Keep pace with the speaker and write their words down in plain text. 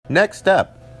Next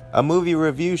up, a movie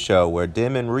review show where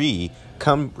Dim and Ree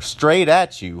come straight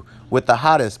at you with the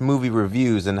hottest movie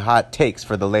reviews and hot takes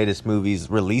for the latest movies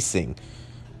releasing.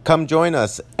 Come join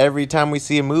us every time we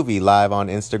see a movie live on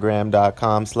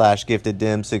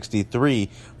Instagram.com/gifteddim63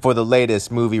 for the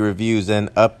latest movie reviews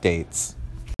and updates.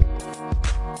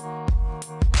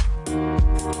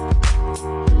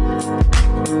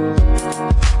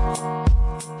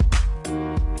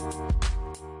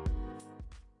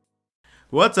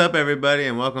 What's up, everybody,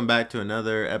 and welcome back to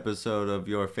another episode of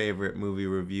your favorite movie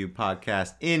review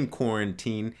podcast in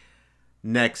quarantine.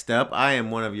 Next up, I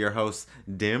am one of your hosts,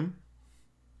 Dim.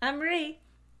 I'm Ree.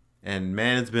 And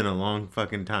man, it's been a long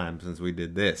fucking time since we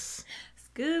did this.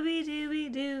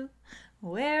 Scooby-Dooby-Doo,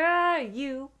 where are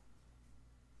you?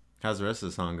 How's the rest of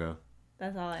the song go?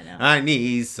 That's all I know. I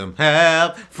need some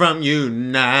help from you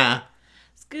now.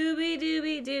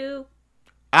 Scooby-Dooby-Doo.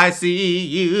 I see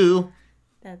you.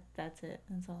 That's it.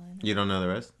 That's all I know. You don't know the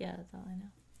rest? Yeah, that's all I know.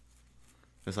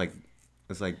 It's like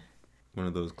one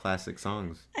of those classic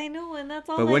songs. I know, and that's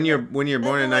all. But when you're born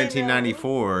in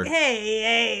 1994,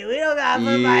 hey, we don't got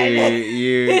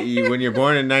when you're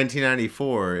born in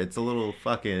 1994, it's a little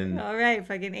fucking. All right,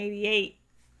 fucking 88.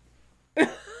 All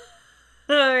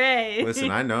right. Listen,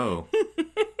 I know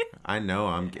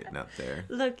I'm getting up there.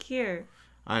 Look here.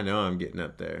 I know I'm getting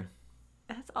up there.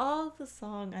 That's all the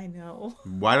song I know.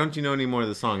 Why don't you know any more of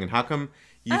the song? And how come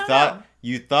you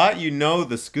thought you know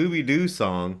the Scooby-Doo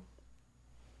song?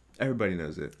 Everybody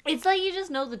knows it. It's like you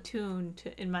just know the tune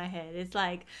in my head. It's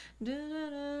like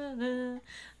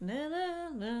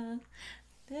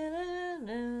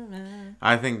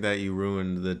I think that you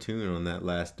ruined the tune on that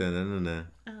last da-na-na-na.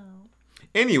 Oh.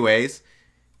 Anyways,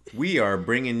 we are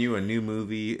bringing you a new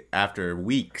movie after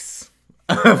weeks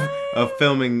of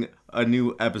filming a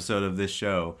new episode of this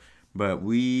show. But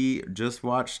we just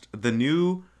watched the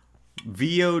new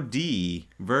VOD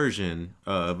version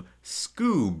of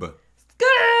SCOOB.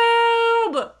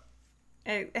 SCOOB!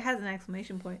 It has an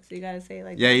exclamation point, so you gotta say it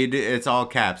like that. that. You do. It's all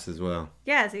caps as well.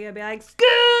 Yeah, so you gotta be like,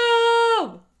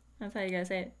 SCOOB! That's how you gotta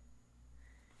say it.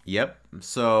 Yep.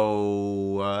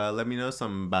 So, let me know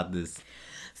something about this.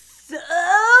 So,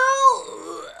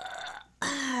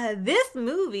 this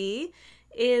movie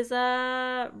is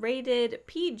rated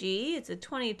PG. It's a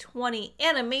 2020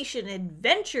 animation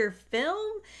adventure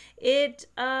film. It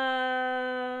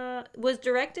was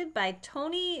directed by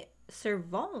Tony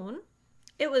Cervone.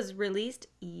 It was released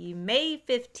May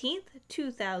 15th,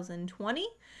 2020.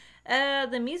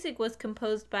 The music was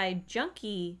composed by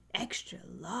Junkie Extra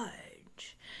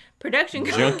Large.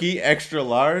 Junkie Extra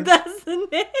Large? That's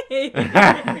the name.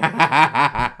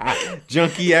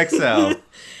 Junkie XL.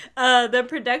 The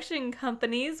production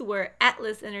companies were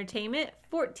Atlas Entertainment,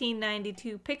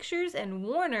 1492 Pictures, and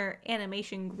Warner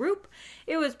Animation Group.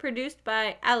 It was produced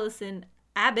by Allison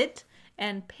Abbott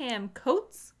and Pam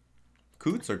Coates.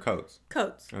 Coots or Coates?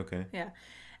 Coates. Okay. Yeah.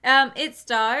 It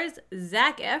stars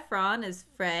Zac Efron as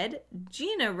Fred,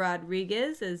 Gina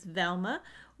Rodriguez as Velma,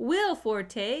 Will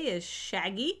Forte as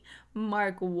Shaggy,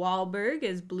 Mark Wahlberg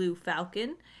as Blue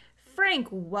Falcon, Frank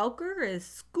Welker as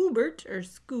Scoobert or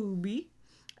Scooby,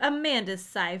 Amanda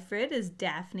Seyfried as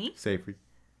Daphne. Seyfried.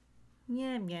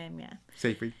 Yeah.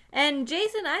 Seyfried. And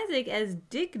Jason Isaac as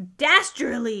Dick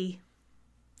Dastardly.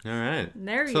 All right.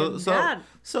 There you go.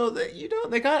 So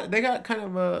they got kind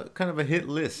of a hit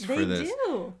list for this. They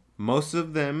do. Most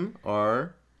of them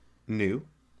are new.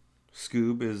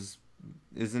 Scoob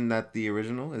isn't that the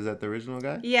original? Is that the original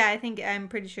guy? Yeah, I'm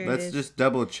pretty sure it is. Let's just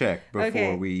double check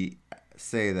before we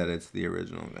say that it's the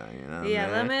original guy, you know?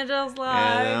 Yeah, let me just we're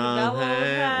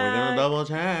gonna double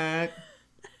check.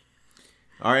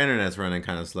 Our internet's running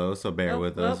kind of slow, so bear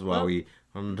with us while we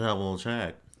double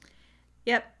check.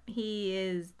 Yep, he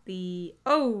is the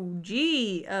OG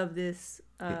of this.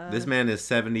 This man is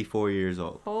 74 years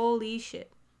old. Holy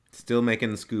shit! Still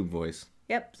making the Scoob voice.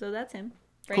 Yep, so that's him.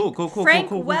 Cool. Frank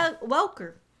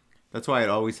Welker. That's why it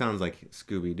always sounds like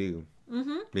Scooby-Doo.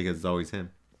 Mm-hmm. Because it's always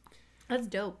him. That's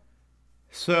dope.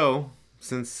 So,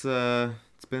 since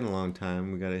it's been a long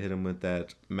time, we gotta hit him with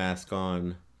that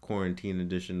mask-on quarantine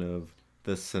edition of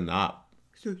the Synop.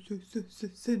 Synop.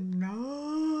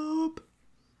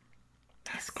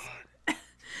 Mask on.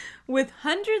 With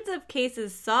hundreds of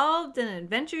cases solved and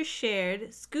adventures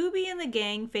shared, Scooby and the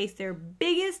gang face their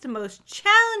biggest, most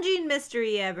challenging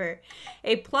mystery ever.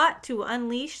 A plot to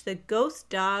unleash the ghost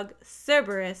dog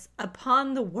Cerberus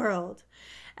upon the world.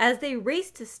 As they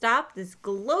race to stop this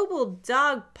global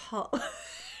dog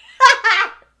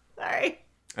Sorry.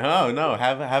 Oh, no.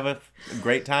 Have a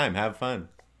great time. Have fun.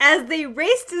 As they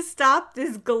race to stop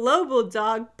this global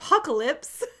dog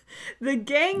apocalypse, The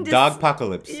gang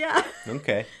Dogpocalypse. Yeah.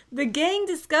 Okay. The gang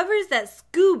discovers that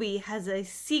Scooby has a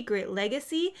secret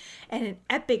legacy and an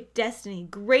epic destiny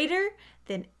greater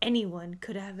than anyone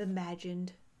could have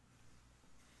imagined.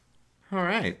 All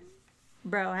right.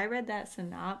 Bro, I read that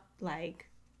like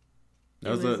it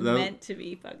That was was meant to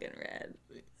be fucking read.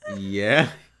 Yeah.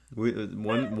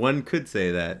 One could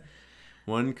say that.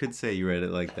 One could say you read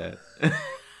it like that.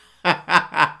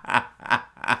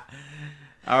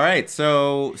 All right,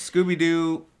 so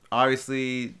Scooby-Doo,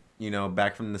 obviously,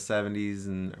 back from the 70s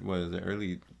and what is it,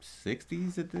 early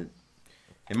 60s?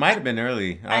 It might have been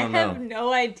early. I don't know. I have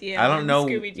no idea I don't know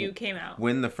Scooby-Doo came out.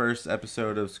 When the first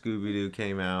episode of Scooby-Doo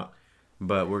came out,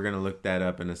 but we're going to look that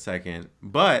up in a second.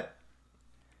 But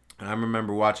I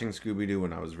remember watching Scooby-Doo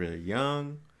when I was really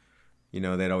young.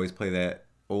 They'd always play that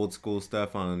old school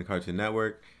stuff on the Cartoon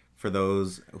Network. For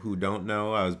those who don't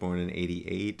know, I was born in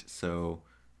 88, so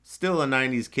still a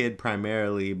 90s kid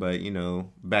primarily, but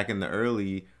back in the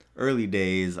early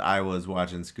days, I was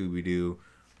watching Scooby-Doo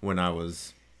when I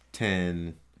was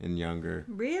 10 and younger.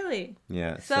 Really?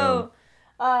 Yeah. So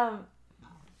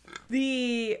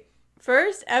the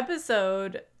first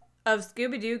episode of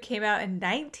Scooby-Doo came out in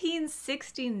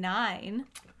 1969.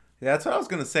 Yeah, that's what I was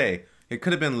going to say. It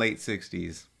could have been late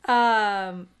 60s.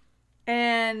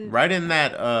 And right in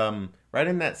that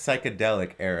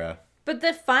psychedelic era. But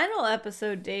the final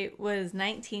episode date was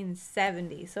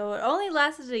 1970, so it only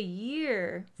lasted a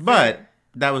year. But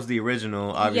that was the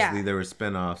original. Obviously, there were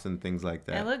spin-offs and things like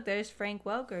that. And look, there's Frank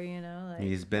Welker,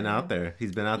 he's been out there.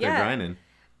 He's been out there grinding.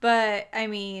 But, I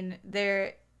mean,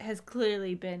 there has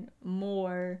clearly been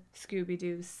more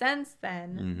Scooby-Doo since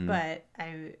then. Mm-hmm. But,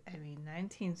 I mean,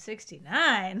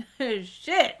 1969?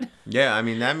 Shit. Yeah, I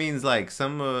mean, that means, like,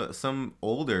 some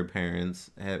older parents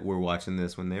were watching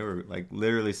this when they were, like,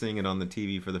 literally seeing it on the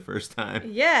TV for the first time.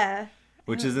 Yeah.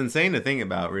 Which is insane to think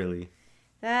about, really.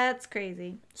 That's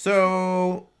crazy.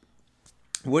 So,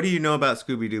 what do you know about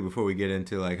Scooby-Doo before we get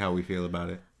into, like, how we feel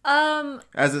about it?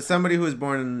 As somebody who was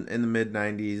born in the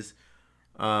mid-90s,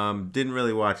 didn't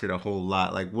really watch it a whole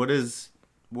lot. Like, what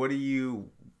do you...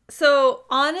 So,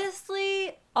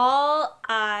 honestly, all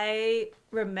I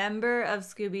remember of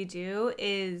Scooby-Doo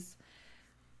is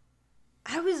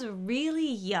I was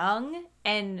really young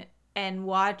and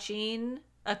watching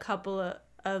a couple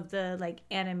of the, like,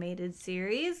 animated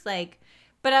series, like,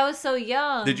 but I was so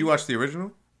young. Did you watch the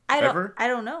original? I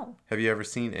don't know. Have you ever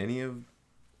seen any of...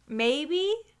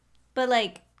 Maybe, but,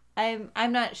 like,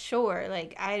 I'm not sure.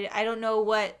 Like, I don't know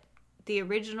what the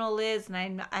original is,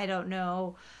 and I don't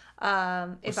know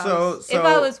if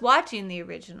I was watching the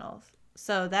original.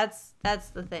 So that's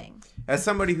the thing. As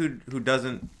somebody who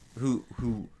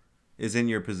is in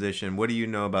your position, what do you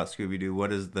know about Scooby-Doo?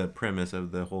 What is the premise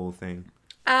of the whole thing?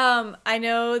 I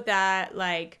know that,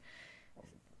 like,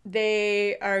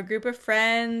 they are a group of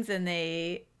friends and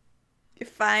they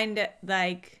find,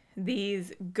 like,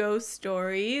 these ghost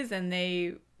stories and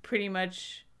they pretty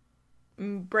much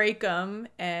break them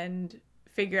and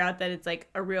figure out that it's, like,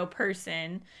 a real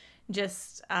person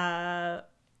just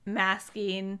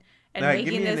masking and making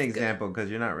give me this an example,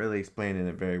 because you're not really explaining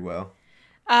it very well.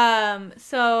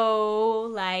 So,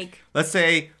 like... Let's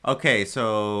say, okay,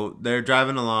 so they're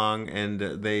driving along and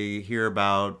they hear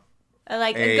about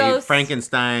like a ghost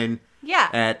Frankenstein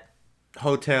at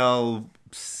Hotel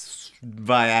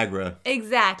Viagra.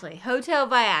 Exactly. Hotel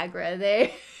Viagra.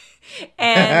 They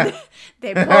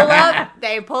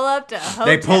pull up to Hotel...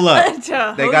 They pull up.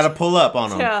 They got to pull up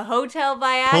on them. To Hotel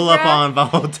Viagra. Pull up on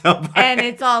Hotel Viagra. And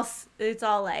it's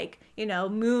all like,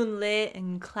 moonlit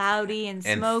and cloudy and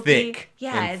smoky. And thick.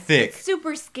 Yeah, and thick. It's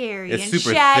super scary. It's and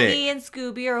super Shaggy thick. and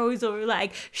Scooby are always over,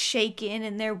 like, shaking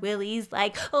in their willies,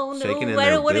 like, oh no, Shaking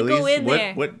I don't want to go in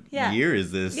there. What year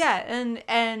is this? Yeah,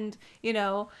 and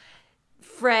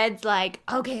Fred's like,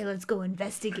 okay, let's go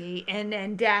investigate.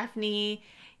 And Daphne,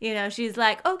 she's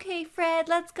like, okay, Fred,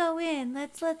 let's go in.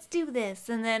 Let's do this.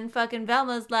 And then fucking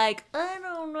Velma's like, I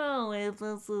don't know if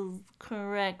this is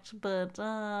correct, but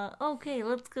okay,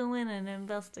 let's go in and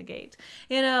investigate.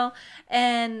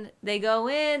 And they go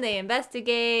in, they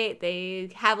investigate,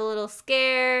 they have a little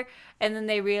scare, and then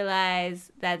they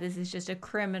realize that this is just a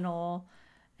criminal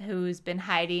who's been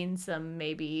hiding some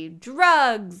maybe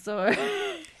drugs or...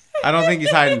 I don't think he's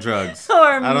hiding drugs.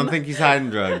 I don't think he's hiding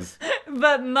drugs.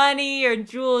 But money or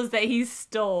jewels that he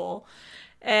stole.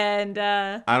 And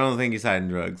I don't think he's hiding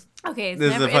drugs. Okay,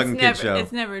 this is a fucking kid show.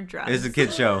 It's never drugs. It's a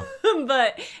kid show.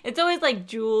 But it's always like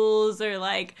jewels or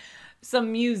like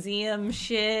some museum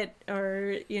shit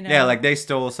or, Yeah, like they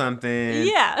stole something.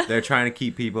 Yeah. They're trying to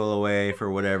keep people away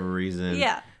for whatever reason.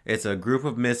 Yeah. It's a group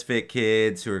of misfit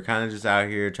kids who are kind of just out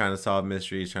here trying to solve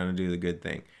mysteries, trying to do the good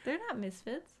thing. They're not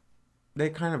misfits. They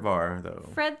kind of are, though.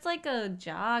 Fred's like a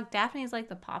jock. Daphne's like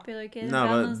the popular kid. No,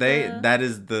 but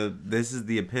Velma's this is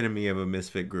the epitome of a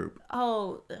misfit group.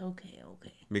 Oh, okay.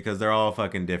 Because they're all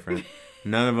fucking different.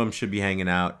 None of them should be hanging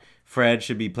out. Fred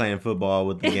should be playing football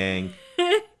with the gang.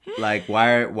 Like,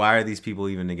 why are these people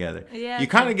even together? Yeah, you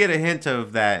kind of get a hint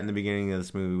of that in the beginning of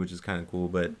this movie, which is kind of cool.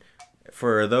 But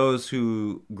for those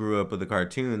who grew up with the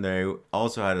cartoon, they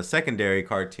also had a secondary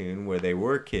cartoon where they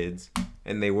were kids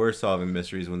and they were solving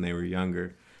mysteries when they were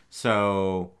younger.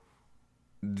 So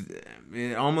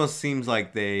it almost seems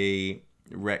like they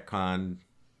retconned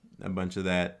a bunch of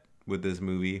that with this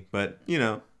movie. But you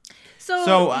know,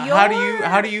 so how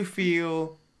do you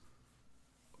feel?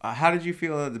 How did you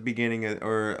feel at the beginning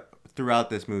or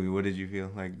throughout this movie? What did you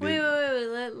feel like? Wait.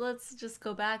 Let's just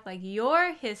go back. Like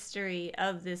your history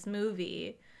of this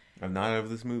movie. I'm not of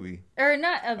this movie. Or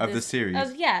not of the series.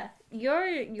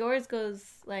 Yours goes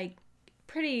like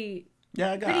pretty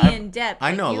pretty in depth.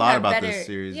 I know a lot about this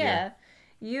series. Yeah.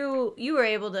 You were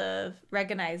able to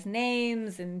recognize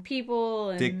names and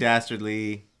people and Dick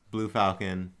Dastardly, Blue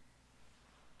Falcon,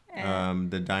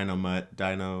 the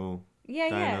Dino.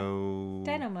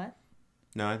 Dynamite.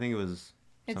 No, I think it was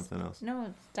something else. No,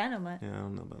 it's Dynamite. Yeah, I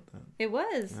don't know about that. It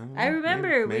was. I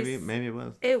remember. Maybe it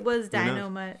was. It was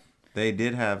Dynamite. They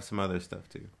did have some other stuff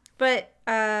too. But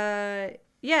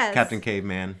yes. Captain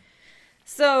Caveman.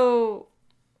 So,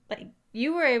 like,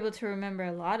 you were able to remember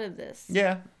a lot of this.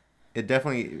 Yeah, it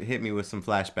definitely hit me with some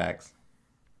flashbacks.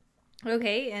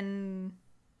 Okay, and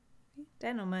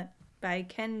Dynamite by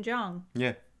Ken Jeong.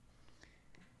 Yeah.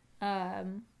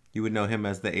 You would know him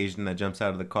as the Asian that jumps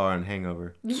out of the car in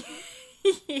Hangover.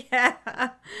 Yeah.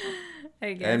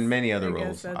 I guess. And many other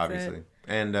roles, obviously. It.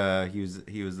 And he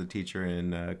was the teacher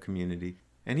in Community.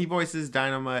 And he voices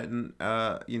Dynamite, and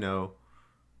you know,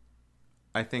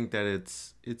 I think that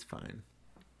it's fine.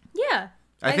 Yeah.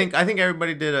 I think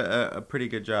everybody did a pretty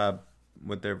good job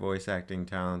with their voice acting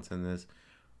talents in this.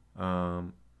 I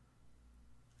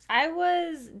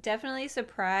was definitely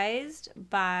surprised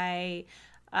by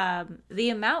the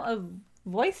amount of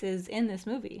voices in this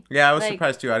movie. Yeah, I was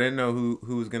surprised too. I didn't know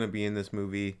who was going to be in this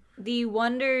movie. The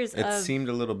wonders It seemed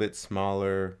a little bit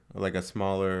smaller, like a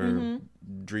smaller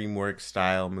DreamWorks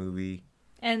style movie.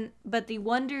 But the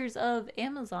wonders of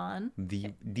Amazon.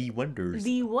 The wonders.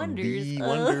 The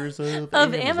wonders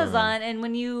of Amazon. And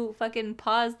when you fucking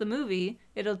pause the movie,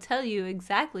 it'll tell you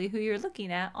exactly who you're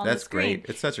looking at on the screen. That's great.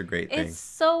 It's such a great thing. It's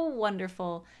so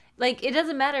wonderful. Like, it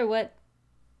doesn't matter what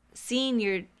scene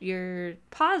you're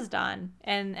paused on,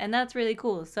 and that's really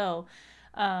cool. So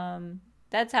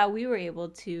that's how we were able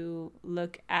to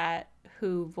look at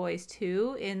who voiced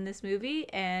who in this movie,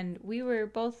 and we were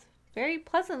both very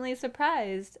pleasantly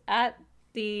surprised at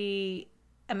the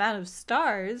amount of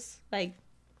stars. Like,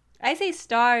 I say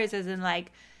stars as in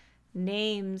like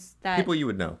names that people you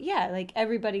would know. Yeah, like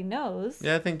everybody knows.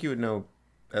 Yeah, I think you would know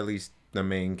at least the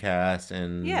main cast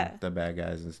and the bad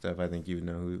guys and stuff. I think you would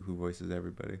know who voices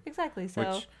everybody. Exactly.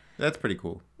 So that's pretty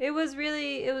cool. It was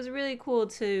really cool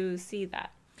to see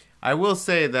that. I will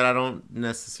say that I don't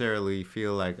necessarily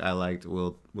feel like I liked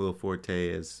Will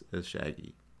Forte as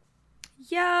Shaggy.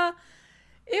 Yeah,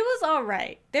 it was all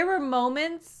right. There were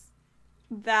moments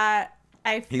that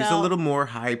I felt... He's a little more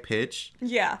high pitched.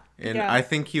 Yeah. And I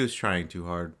think he was trying too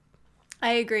hard.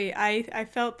 I agree. I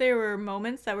felt there were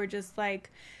moments that were just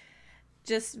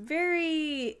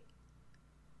very...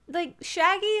 Like,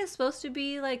 Shaggy is supposed to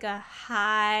be like a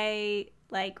high,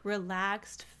 like,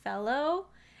 relaxed fellow.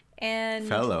 And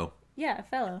fellow. Yeah,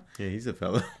 fellow. Yeah, he's a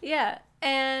fellow. Yeah,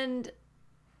 and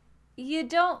you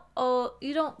don't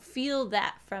feel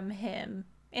that from him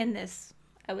in this,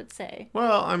 I would say.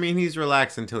 Well, I mean, he's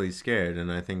relaxed until he's scared,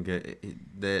 and I think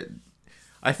that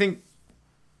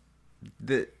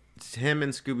him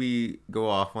and Scooby go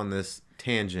off on this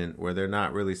tangent where they're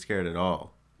not really scared at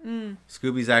all.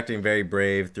 Scooby's acting very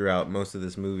brave throughout most of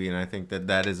this movie, and I think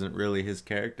that isn't really his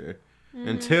character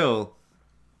until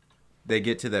they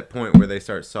get to that point where they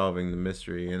start solving the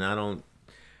mystery, and I don't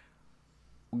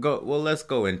go. Well, let's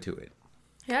go into it.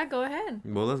 Yeah, go ahead.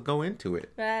 Well, let's go into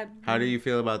it. How do you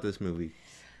feel about this movie?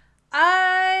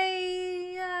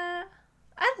 I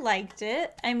liked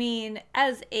it. I mean,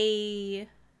 as a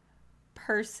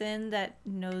person that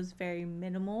knows very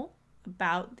minimal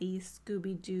about the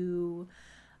Scooby-Doo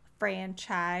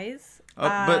franchise.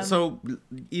 But so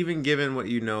even given what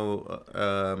you know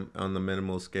on the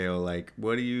minimal scale, like,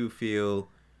 what do you feel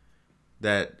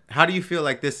how do you feel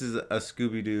like this is a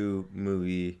Scooby-Doo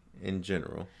movie in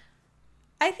general?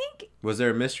 I think, Was there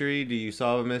a mystery? Do you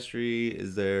solve a mystery?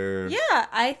 Is there... yeah,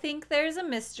 I think there's a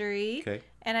mystery. Okay.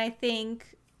 And I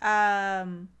think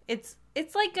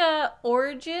it's like a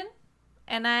origin,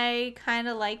 and I kind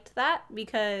of liked that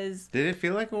because Did it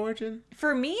feel like Origin?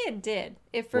 for me it did.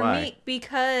 Why? Me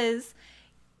because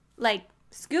like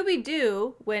Scooby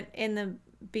Doo went in the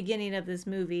beginning of this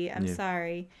movie. I'm Yeah.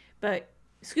 sorry, but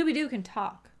Scooby Doo can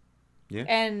talk. Yeah.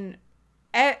 And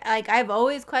like I've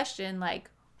always questioned like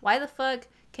why the fuck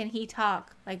can he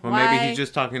talk? Like Well, why? maybe he's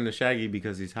just talking to Shaggy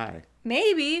because he's high.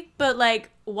 Maybe, but like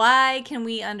why can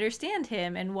we understand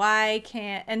him and why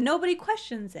can't and nobody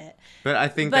questions it. But I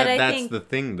think But that's the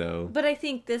thing, though. But I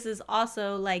think this is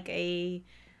also like a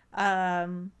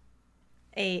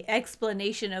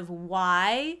explanation of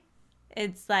why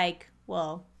it's like,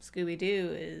 well, Scooby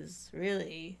Doo is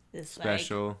really this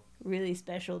Special. like really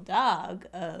special dog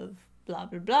of blah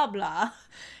blah blah blah.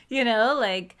 You know,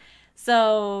 like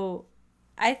so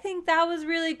I think that was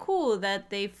really cool that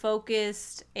they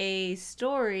focused a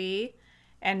story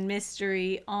and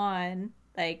mystery on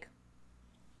like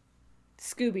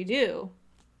Scooby Doo.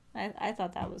 I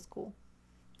thought that was cool.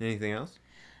 Anything else?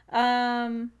 I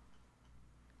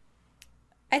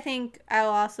think I'll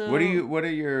also. What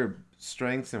are your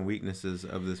strengths and weaknesses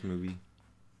of this movie?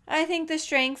 I think the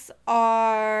strengths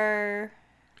are.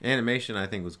 Animation, I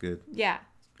think, was good. Yeah,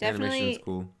 definitely. Animation's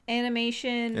cool.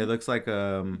 Animation. It looks like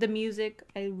the music.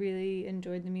 I really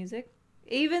enjoyed the music.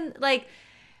 Even like,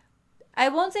 I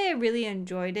won't say I really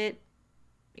enjoyed it,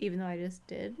 even though I just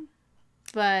did,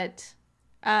 but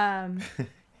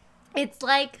it's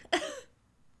like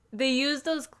they used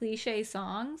those cliche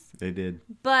songs. They did.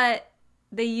 But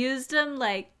they used them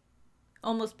like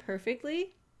almost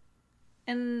perfectly,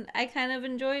 and I kind of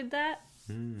enjoyed that.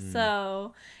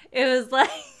 So it was like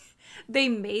they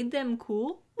made them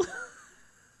cool.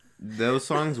 Those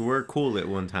songs were cool at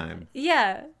one time.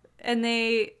 Yeah, and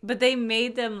they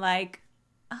made them like,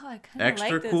 oh, I kind of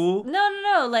Extra like this. cool?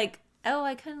 No, like, oh,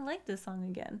 I kind of like this song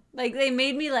again. Like they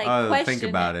made me like question think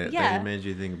about it. Yeah, They made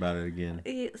you think about it again.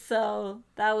 so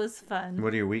that was fun.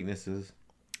 What are your weaknesses?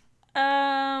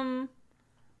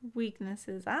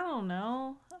 Weaknesses. I don't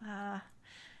know.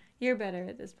 You're better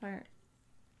at this part.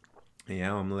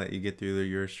 Yeah, I'm gonna let you get through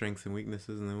your strengths and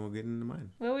weaknesses, and then we'll get into mine.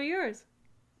 What were yours?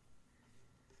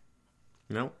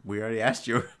 No, we already asked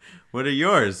you. What are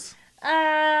yours?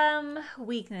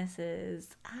 Weaknesses.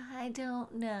 I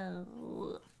don't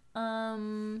know. I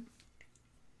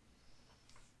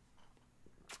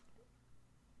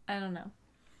don't know.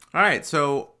 All right,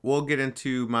 so we'll get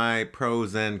into my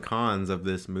pros and cons of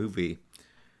this movie.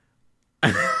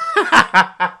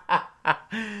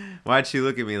 Why'd she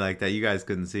look at me like that? You guys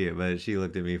couldn't see it, but she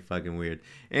looked at me fucking weird.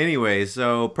 Anyway,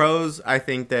 so pros, I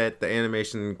think that the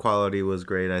animation quality was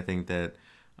great. I think that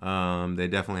they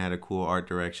definitely had a cool art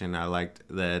direction. I liked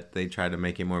that they tried to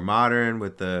make it more modern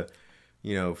with the,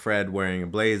 Fred wearing a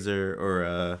blazer or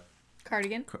a...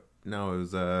 Cardigan? No, it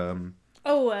was... a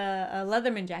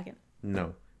Leatherman jacket.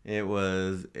 No. It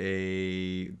was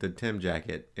the Tim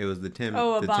jacket. It was the Tim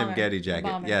bomber. Getty jacket.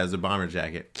 Bomber. Yeah, it was a bomber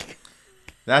jacket.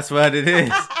 That's what it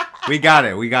is. We got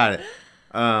it.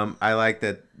 I like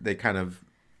that they kind of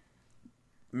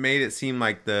made it seem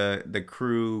like the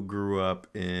crew grew up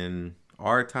in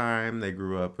our time. They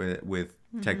grew up with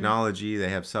technology. They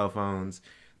have cell phones.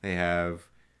 They have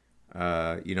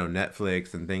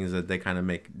Netflix and things that they kind of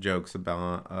make jokes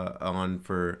about on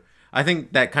for. I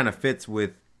think that kind of fits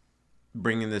with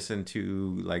bringing this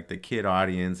into like the kid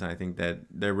audience, and I think that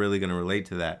they're really going to relate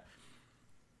to that.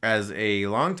 As a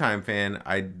longtime fan,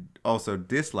 I also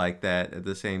dislike that at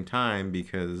the same time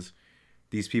because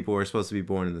these people are supposed to be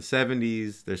born in the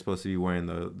 70s. They're supposed to be wearing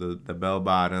the bell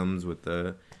bottoms with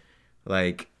the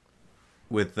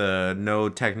no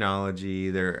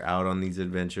technology. They're out on these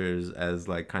adventures as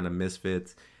like kind of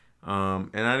misfits.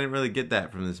 And I didn't really get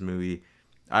that from this movie.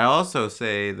 I also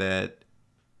say that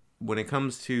when it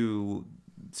comes to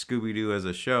Scooby-Doo as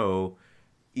a show,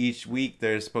 each week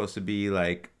there's supposed to be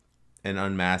like an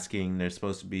unmasking. There's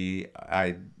supposed to be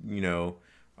a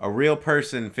real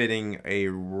person fitting a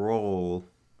role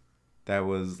that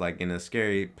was like in a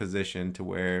scary position to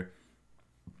where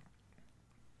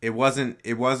it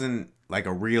wasn't like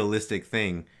a realistic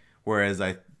thing. Whereas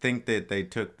I think that they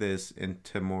took this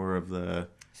into more of the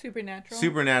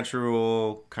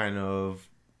supernatural kind of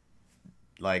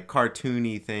like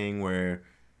cartoony thing where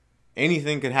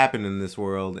anything could happen in this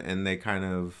world and they kind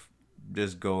of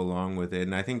just go along with it.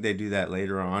 And I think they do that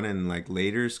later on in like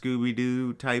later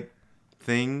Scooby-Doo type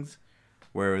things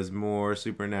where it was more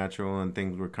supernatural and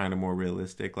things were kind of more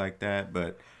realistic like that.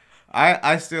 But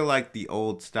I still like the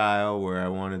old style where I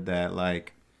wanted that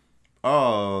like,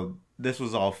 oh, this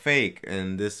was all fake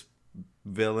and this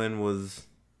villain was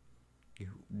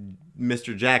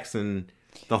Mr. Jackson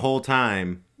the whole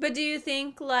time. But do you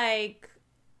think like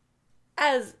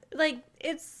as like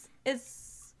it's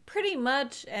pretty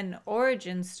much an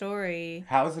origin story?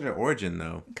 How is it an origin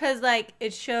though? Because like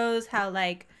it shows how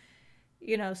like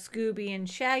Scooby and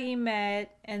Shaggy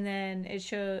met, and then it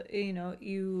shows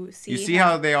you see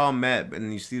how they all met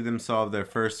and you see them solve their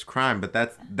first crime, but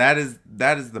that is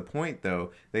the point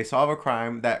though. They solve a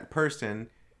crime, that person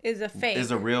is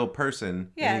a real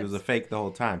person, and he was a fake the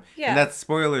whole time. Yeah. And that's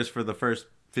spoilers for the first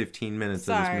 15 minutes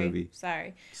of this movie.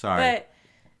 Sorry.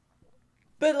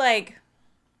 But like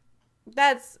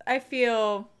that's, I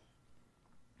feel,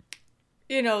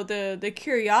 the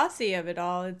curiosity of it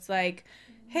all. It's like,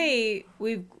 hey,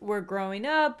 we're growing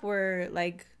up,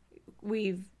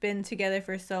 we've been together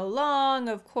for so long.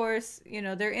 Of course,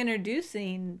 they're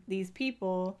introducing these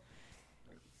people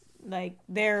like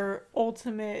their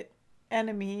ultimate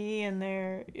enemy, and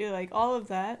their like all of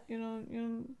that.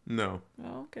 No.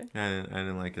 Oh, okay. I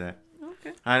didn't like that.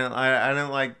 Okay. I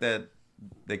didn't like that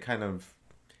they kind of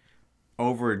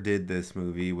overdid this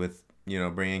movie with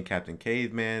bringing Captain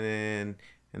Caveman in,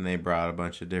 and they brought a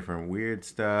bunch of different weird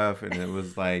stuff, and it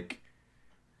was like,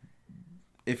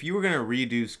 if you were gonna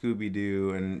redo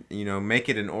Scooby-Doo and make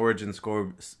it an origin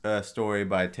story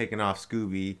by taking off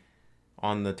Scooby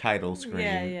on the title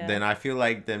screen, then I feel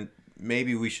like then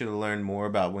maybe we should have learned more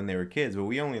about when they were kids, but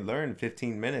we only learned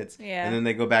 15 minutes, and then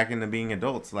they go back into being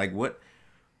adults. Like,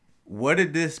 what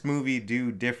did this movie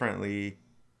do differently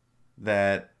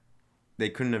that they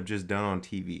couldn't have just done on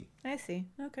TV? I see.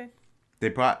 Okay. They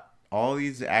brought all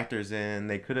these actors in.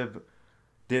 They could have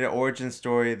did an origin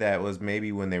story that was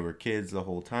maybe when they were kids the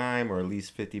whole time, or at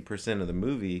least 50% of the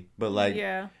movie. But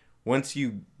once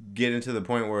you get into the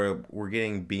point where we're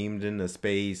getting beamed into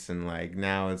space, and like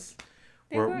now it's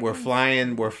we're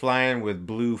flying with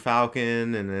Blue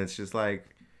Falcon, and it's just like,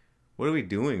 what are we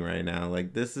doing right now?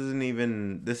 Like, this isn't a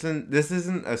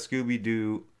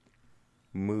Scooby-Doo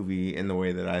movie in the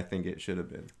way that I think it should have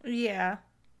been. Yeah.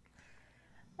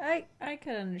 I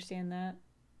could understand that.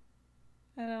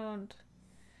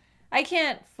 I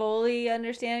can't fully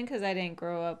understand because I didn't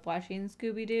grow up watching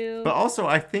Scooby-Doo. But also,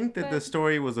 I think that the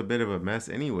story was a bit of a mess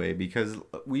anyway, because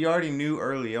we already knew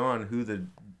early on who the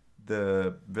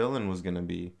villain was going to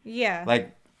be. Yeah.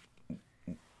 Like,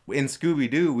 in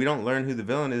Scooby-Doo, we don't learn who the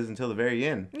villain is until the very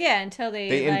end. Yeah, until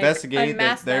they investigate.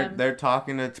 Them. They're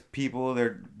talking to people.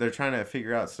 They're trying to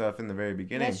figure out stuff in the very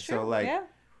beginning. That's true. So like,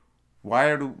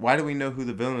 why do we know who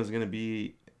the villain is going to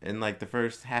be in like the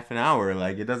first half an hour?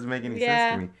 Like, it doesn't make any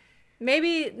sense to me.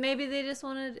 Maybe they just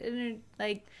wanted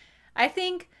I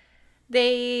think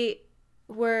they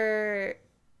were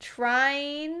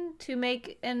trying to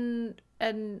make an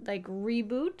like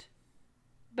reboot,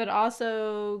 but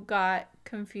also got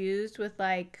confused with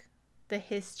like the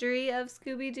history of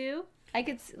Scooby-Doo. I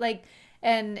could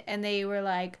and they were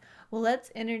like, well,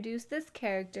 let's introduce this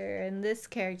character and this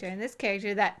character and this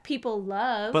character that people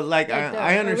love. But like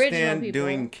I understand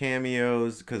doing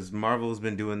cameos, because Marvel's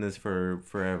been doing this for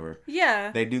forever.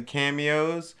 Yeah. They do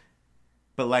cameos,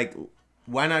 but like,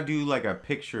 why not do like a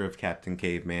picture of Captain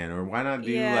Caveman, or why not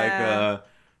do like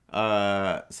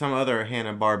some other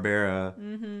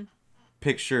Hanna-Barbera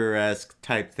picturesque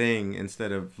type thing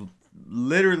instead of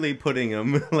literally putting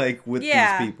them like with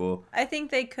these people? I think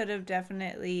they could have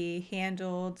definitely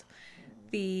handled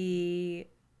the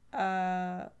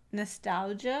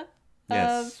nostalgia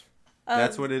of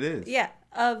that's what it is. Yeah,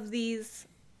 of this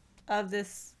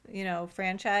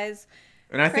franchise.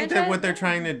 And I think that what they're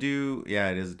trying to do,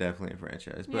 it is definitely a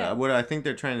franchise. But what I think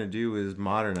they're trying to do is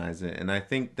modernize it. And I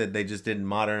think that they just didn't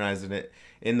modernize it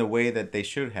in the way that they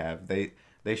should have. They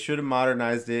should have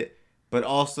modernized it, but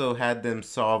also had them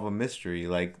solve a mystery.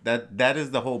 Like, that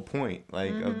is the whole point,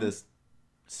 of this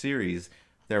series.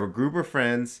 There were a group of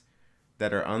friends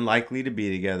that are unlikely to be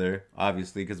together,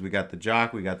 obviously, because we got the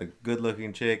jock, we got the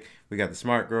good-looking chick, we got the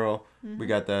smart girl, we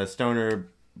got the stoner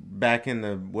back in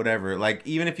the whatever. Like,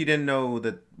 even if you didn't know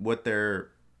what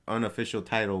their unofficial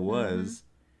title was,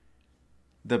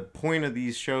 the point of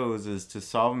these shows is to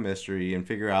solve a mystery and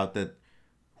figure out that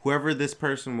whoever this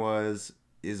person was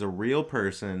is a real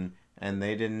person, and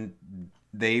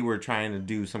they were trying to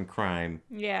do some crime.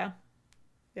 Yeah.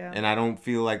 And I don't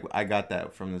feel like I got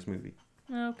that from this movie.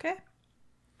 Okay.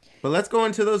 But let's go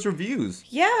into those reviews.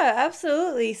 Yeah,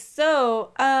 absolutely.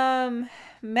 So,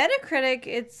 Metacritic,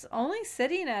 it's only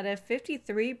sitting at a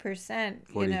 53%.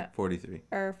 43.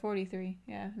 Or 43.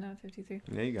 Yeah, not 53.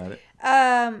 Yeah, you got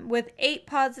it. With 8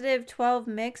 positive, 12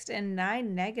 mixed, and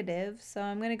 9 negative. So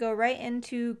I'm going to go right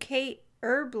into Kate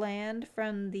Erbland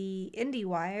from the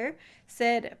IndieWire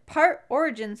said, part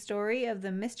origin story of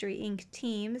the Mystery Inc.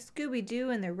 team, Scooby-Doo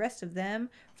and the rest of them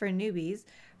for newbies.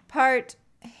 Part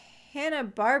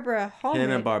Hanna-Barbera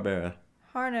Hanna-Barbera.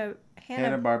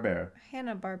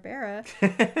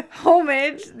 Hanna-Barbera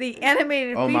homage, the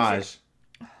animated Homage. feature.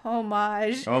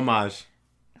 Homage. Homage.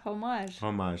 Homage.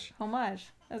 Homage.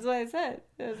 Homage. That's what I said.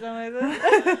 That's not what I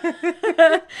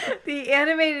said. The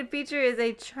animated feature is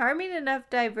a charming enough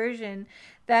diversion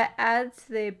that adds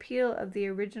to the appeal of the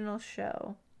original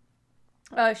show.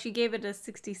 Oh, she gave it a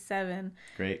 67.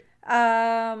 Great.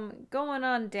 Going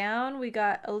on down, we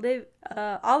got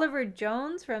Oliver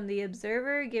Jones from The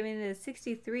Observer giving it a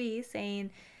 63,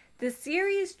 saying, the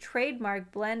series'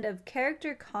 trademark blend of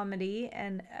character comedy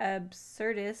and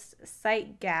absurdist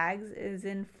sight gags is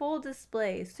in full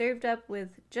display, served up with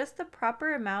just the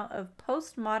proper amount of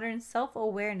postmodern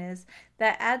self-awareness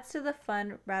that adds to the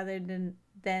fun rather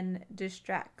than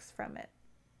distracts from it.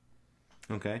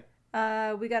 Okay.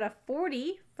 We got a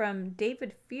 40 from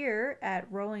David Fear at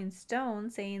Rolling Stone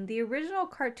saying, the original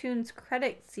cartoon's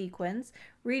credit sequence,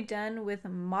 redone with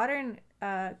modern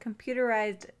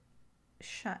computerized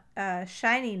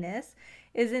shininess,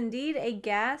 is indeed a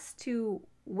gas to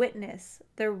witness.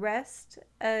 The rest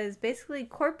is basically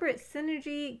corporate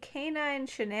synergy, canine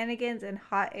shenanigans, and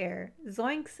hot air.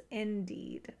 Zoinks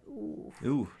indeed.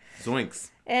 Ooh, zoinks.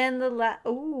 And the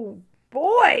ooh,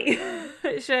 boy!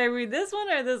 Should I read this one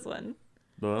or this one?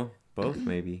 Well, both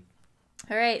maybe.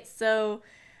 All right, so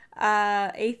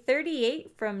a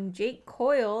 38 from Jake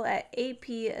Coyle at AP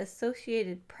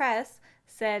Associated Press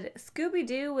said,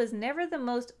 Scooby-Doo was never the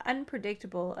most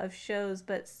unpredictable of shows,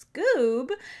 but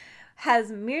Scoob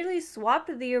has merely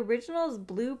swapped the original's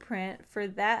blueprint for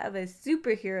that of a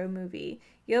superhero movie.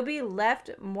 You'll be left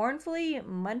mournfully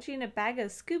munching a bag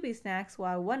of Scooby snacks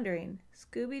while wondering,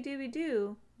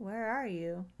 Scooby-Dooby-Doo, where are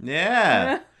you?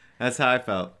 Yeah, that's how I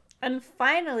felt. And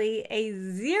finally, a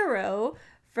 0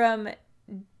 from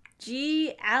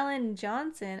G. Allen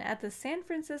Johnson at the San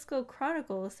Francisco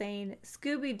Chronicle saying,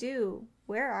 Scooby-Doo,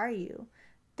 where are you?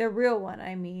 The real one,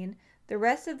 I mean. The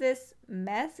rest of this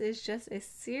mess is just a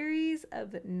series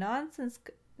of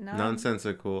nonsensical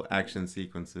action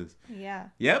sequences. Yeah.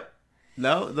 Yep.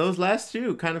 No, those last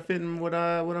two kind of fit in what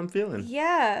I'm feeling.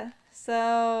 Yeah.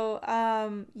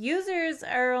 So, users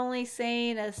are only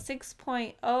saying a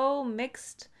 6.0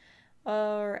 mixed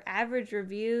or average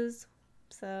reviews.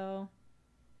 So,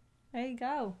 there you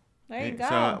go. There you go.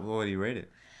 So, what do you rate it?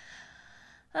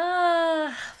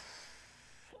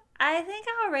 I think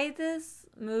I'll rate this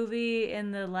movie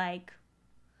in the,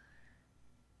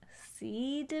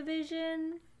 C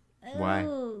division. Why?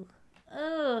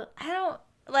 I don't,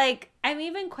 I'm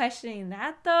even questioning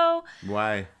that, though.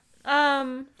 Why?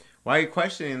 Why are you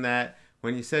questioning that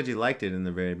when you said you liked it in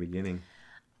the very beginning?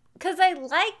 Because I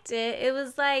liked it. It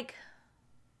was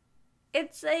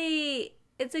it's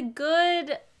a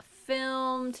good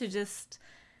film to just,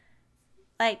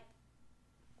 I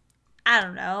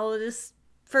don't know, just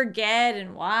forget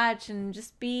and watch and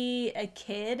just be a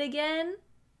kid again.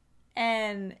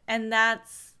 And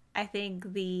that's, I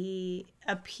think, the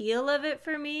appeal of it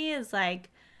for me is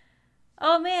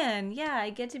oh man, yeah,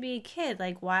 I get to be a kid.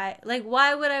 Why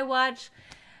would I watch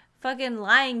fucking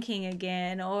Lion King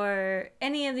again or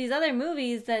any of these other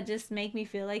movies that just make me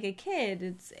feel like a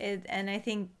kid? And I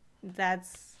think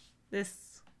this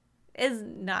is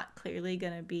not clearly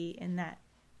gonna be in that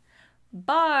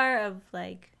bar of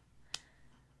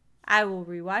I will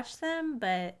rewatch them,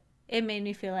 but it made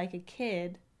me feel like a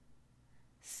kid.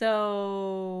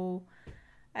 So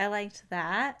I liked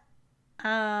that.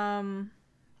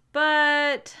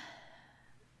 But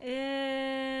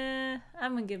I'm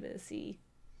gonna give it a C.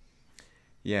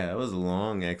 Yeah, that was a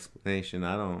long explanation.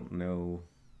 I don't know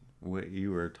what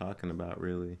you were talking about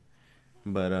really.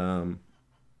 But I'm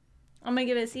gonna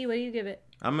give it a C. What do you give it?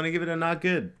 I'm gonna give it a not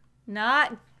good.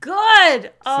 Not good.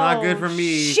 It's not good for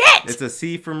me. Shit! It's a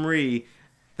C from Ree.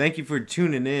 Thank you for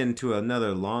tuning in to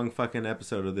another long fucking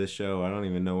episode of this show. I don't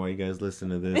even know why you guys listen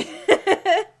to this.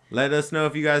 Let us know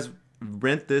if you guys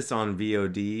rent this on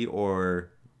VOD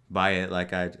or buy it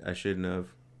like I shouldn't have.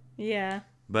 Yeah.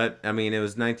 But I mean, it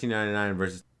was $19.99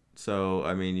 versus. So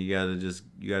I mean, you gotta just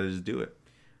do it.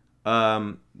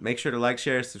 Make sure to like,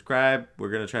 share, subscribe. We're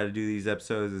gonna try to do these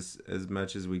episodes as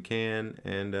much as we can,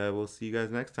 and we'll see you guys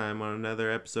next time on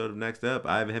another episode of Next Up.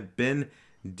 I have been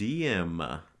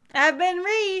DM. I've been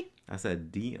Ree. I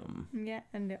said DM. Yeah,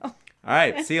 I know. All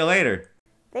right, see you later.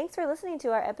 Thanks for listening to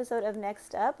our episode of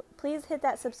Next Up. Please hit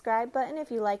that subscribe button if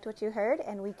you liked what you heard,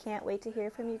 and we can't wait to hear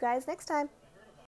from you guys next time.